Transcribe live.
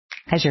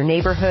As your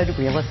neighborhood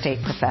real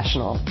estate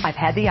professional, I've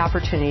had the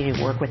opportunity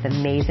to work with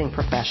amazing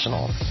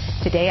professionals.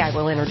 Today I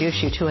will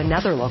introduce you to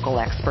another local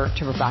expert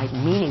to provide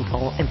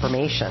meaningful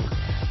information.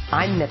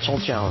 I'm Mitchell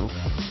Jones,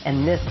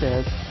 and this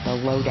is the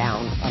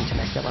Lowdown on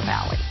Temecula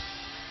Valley.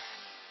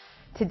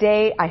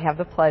 Today I have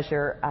the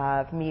pleasure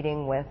of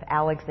meeting with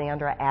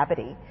Alexandra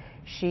Abadie.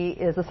 She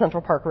is a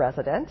Central Park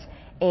resident,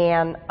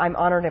 and I'm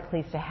honored and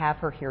pleased to have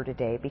her here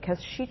today because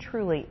she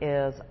truly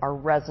is our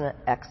resident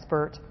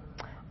expert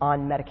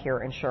on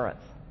Medicare insurance.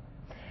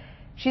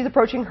 She's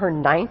approaching her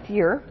 9th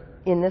year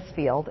in this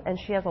field, and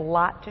she has a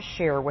lot to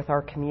share with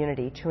our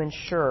community to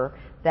ensure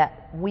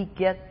that we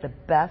get the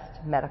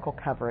best medical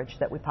coverage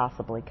that we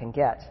possibly can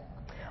get.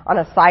 On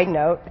a side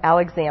note,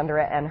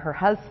 Alexandra and her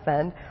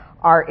husband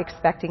are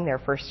expecting their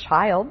first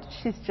child.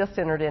 She's just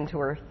entered into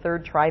her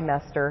 3rd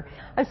trimester.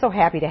 I'm so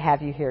happy to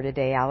have you here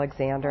today,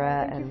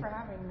 Alexandra. Thank you for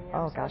having me.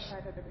 I'm so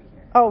excited to be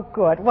here. Oh,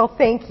 good. Well,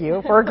 thank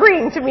you for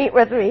agreeing to meet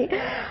with me.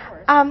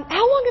 How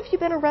long have you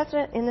been a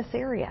resident in this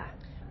area?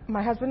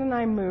 My husband and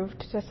I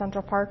moved to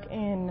Central Park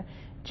in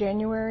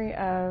January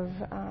of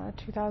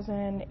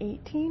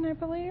 2018, I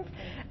believe.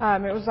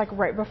 It was like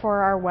right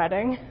before our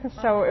wedding,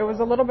 so it was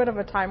a little bit of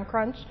a time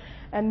crunch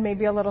and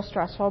maybe a little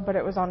stressful, but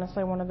it was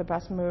honestly one of the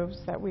best moves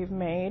that we've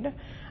made.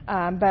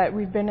 But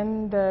we've been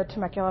in the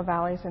Temecula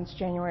Valley since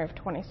January of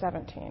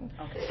 2017.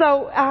 Okay.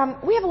 So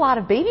we have a lot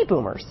of baby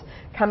boomers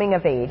coming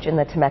of age in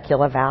the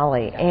Temecula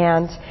Valley,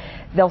 and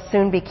they'll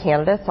soon be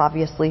candidates,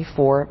 obviously,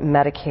 for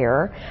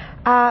Medicare.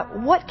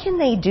 What can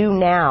they do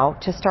now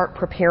to start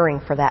preparing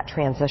for that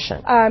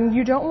transition?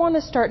 You don't want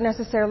to start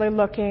necessarily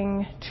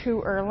looking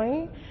too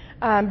early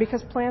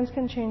because plans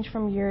can change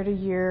from year to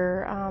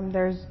year.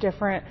 There's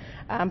different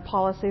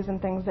policies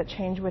and things that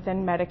change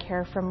within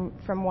Medicare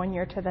from one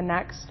year to the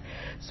next.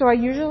 So I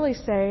usually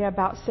say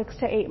about 6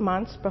 to 8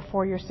 months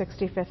before your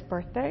 65th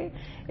birthday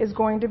is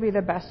going to be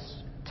the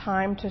best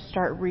time to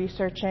start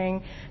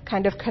researching,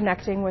 kind of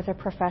connecting with a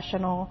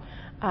professional,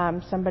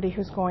 somebody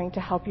who's going to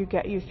help you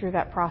get you through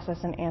that process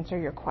and answer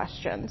your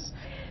questions.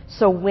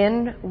 So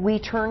when we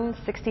turn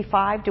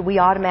 65, do we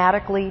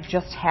automatically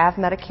just have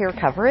Medicare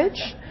coverage?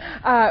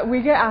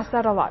 We get asked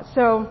that a lot.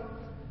 So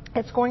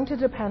it's going to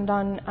depend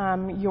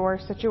on your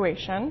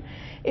situation.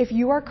 If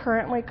you are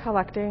currently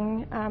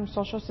collecting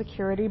Social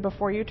Security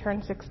before you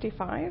turn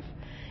 65,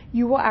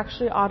 you will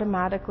actually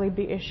automatically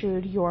be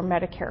issued your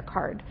Medicare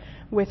card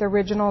with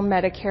original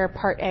Medicare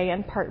Part A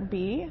and Part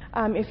B.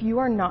 If you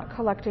are not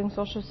collecting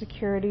Social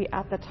Security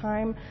at the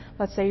time,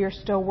 let's say you're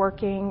still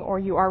working or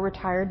you are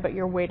retired but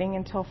you're waiting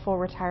until full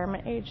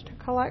retirement age to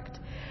collect,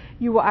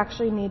 you will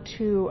actually need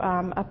to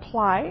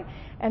apply.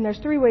 And there's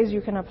 3 ways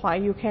you can apply.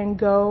 You can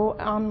go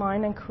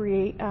online and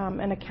create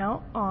an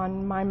account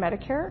on My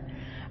Medicare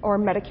or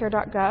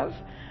Medicare.gov.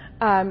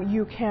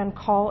 You can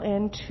call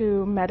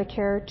into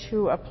Medicare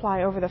to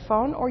apply over the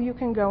phone, or you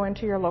can go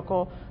into your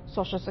local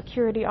Social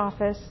Security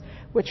office,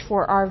 which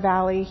for our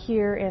valley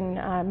here in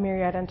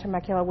Marietta and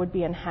Temecula would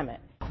be in Hemet.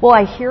 Well,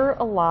 I hear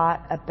a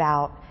lot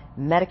about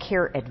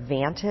Medicare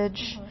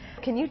Advantage.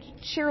 Mm-hmm. Can you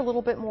share a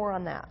little bit more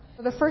on that?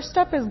 The first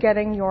step is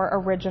getting your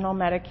original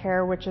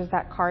Medicare, which is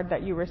that card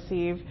that you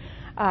receive.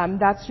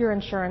 That's your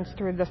insurance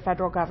through the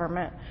federal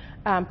government,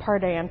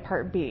 Part A and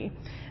Part B.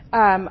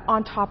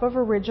 On top of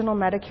original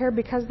Medicare,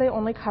 because they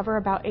only cover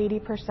about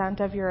 80%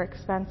 of your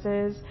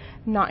expenses,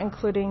 not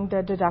including the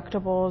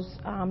deductibles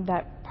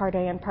that Part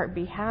A and Part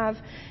B have,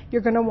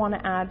 you're going to want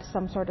to add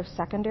some sort of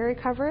secondary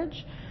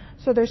coverage.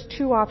 So there's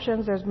 2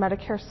 options. There's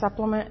Medicare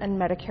Supplement and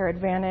Medicare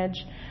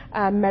Advantage.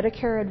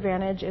 Medicare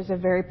Advantage is a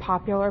very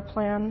popular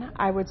plan.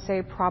 I would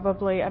say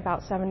probably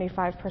about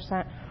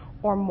 75%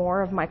 or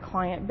more of my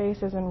client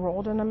base is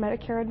enrolled in a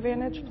Medicare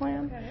Advantage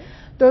plan. Okay.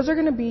 Those are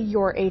going to be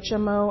your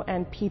HMO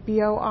and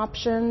PPO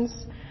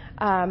options.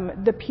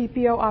 The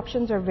PPO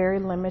options are very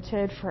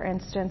limited. For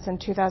instance, in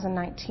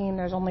 2019,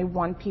 there's only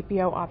 1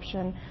 PPO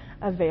option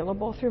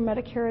available through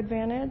Medicare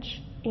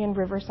Advantage in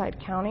Riverside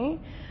County.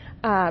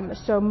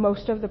 So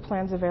most of the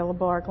plans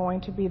available are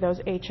going to be those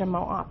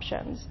HMO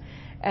options.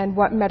 And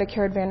what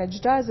Medicare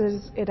Advantage does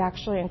is it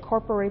actually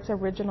incorporates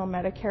original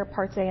Medicare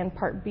Parts A and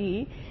Part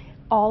B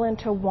all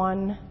into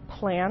one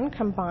plan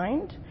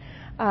combined.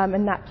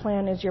 And that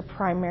plan is your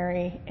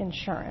primary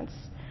insurance.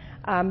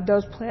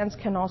 Those plans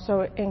can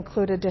also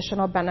include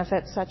additional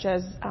benefits such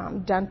as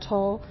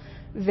dental,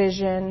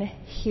 vision,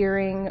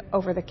 hearing,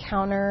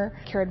 over-the-counter.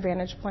 Medicare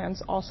Advantage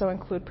plans also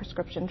include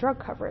prescription drug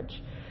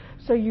coverage.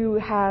 So you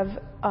have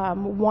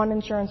one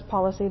insurance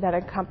policy that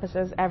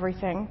encompasses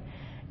everything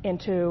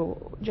into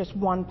just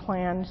one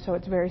plan, so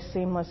it's very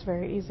seamless,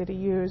 very easy to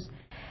use.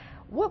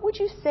 What would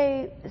you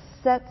say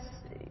sets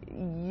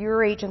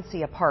your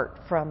agency apart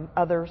from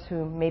others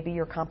who may be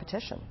your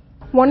competition?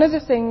 One of the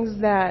things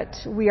that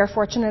we are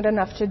fortunate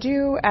enough to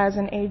do as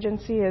an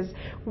agency is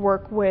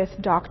work with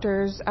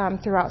doctors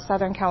throughout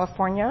Southern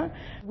California.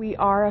 We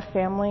are a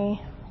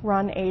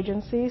family-run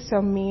agency,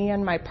 so me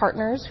and my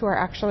partners, who are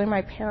actually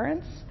my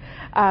parents,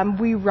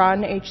 we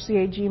run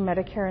HCAG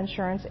Medicare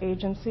Insurance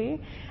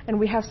Agency, and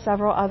we have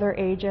several other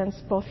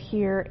agents both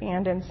here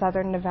and in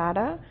Southern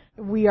Nevada.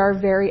 We are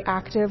very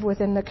active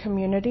within the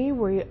community.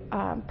 We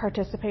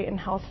participate in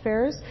health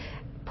fairs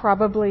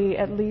probably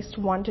at least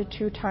 1 to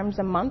 2 times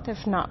a month,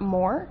 if not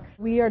more.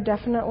 We are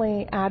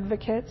definitely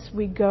advocates.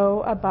 We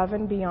go above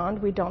and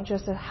beyond. We don't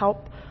just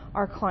help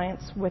our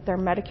clients with their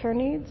Medicare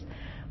needs,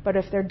 but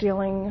if they're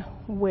dealing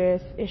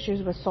with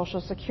issues with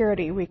Social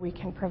Security, we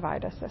can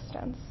provide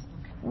assistance.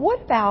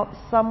 What about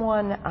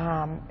someone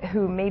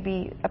who may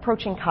be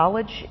approaching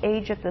college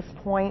age at this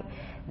point?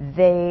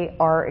 They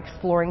are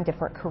exploring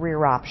different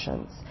career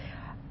options.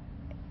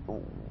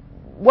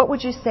 What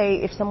would you say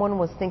if someone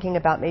was thinking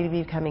about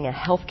maybe becoming a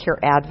healthcare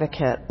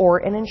advocate or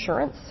an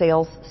insurance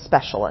sales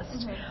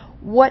specialist?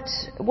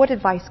 What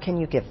advice can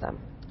you give them?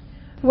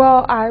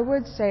 Well, I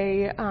would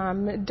say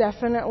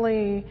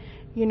definitely,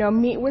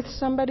 meet with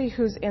somebody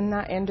who's in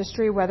that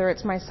industry, whether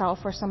it's myself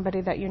or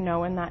somebody that you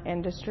know in that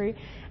industry,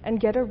 and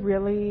get a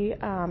really,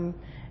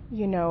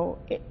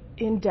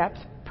 in-depth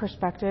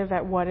perspective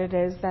at what it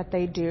is that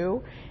they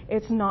do.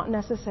 It's not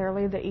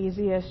necessarily the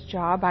easiest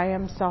job. I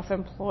am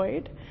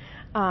self-employed,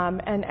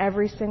 and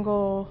every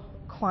single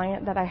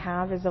client that I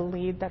have is a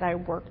lead that I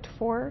worked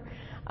for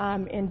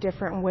in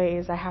different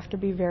ways. I have to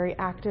be very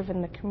active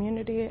in the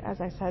community, as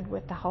I said,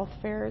 with the health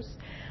fairs.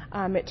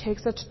 It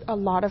takes a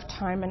lot of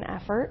time and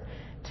effort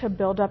to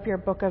build up your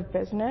book of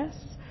business.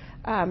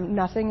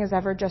 Nothing is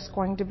ever just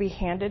going to be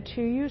handed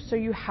to you, so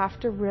you have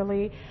to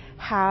really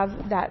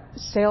have that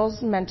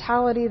sales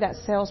mentality, that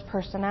sales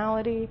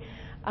personality,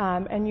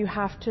 and you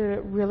have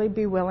to really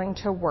be willing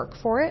to work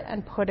for it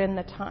and put in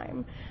the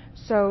time.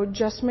 So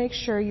just make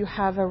sure you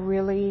have a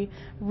really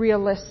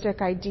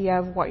realistic idea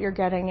of what you're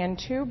getting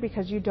into,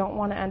 because you don't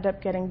want to end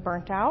up getting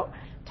burnt out.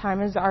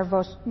 Time is our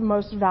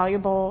most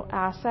valuable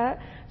asset,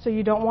 so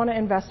you don't want to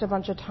invest a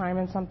bunch of time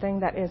in something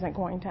that isn't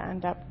going to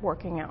end up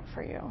working out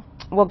for you.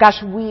 Well,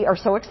 gosh, we are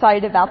so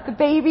excited about the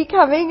baby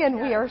coming,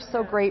 and we are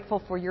so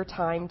grateful for your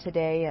time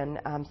today and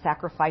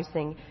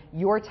sacrificing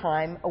your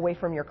time away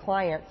from your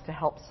clients to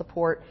help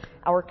support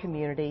our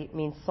community. It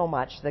means so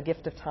much. The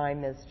gift of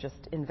time is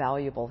just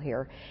invaluable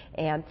here.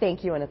 And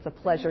thank you, and it's a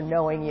pleasure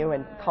knowing you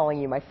and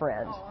calling you my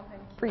friend.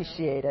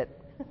 Appreciate it.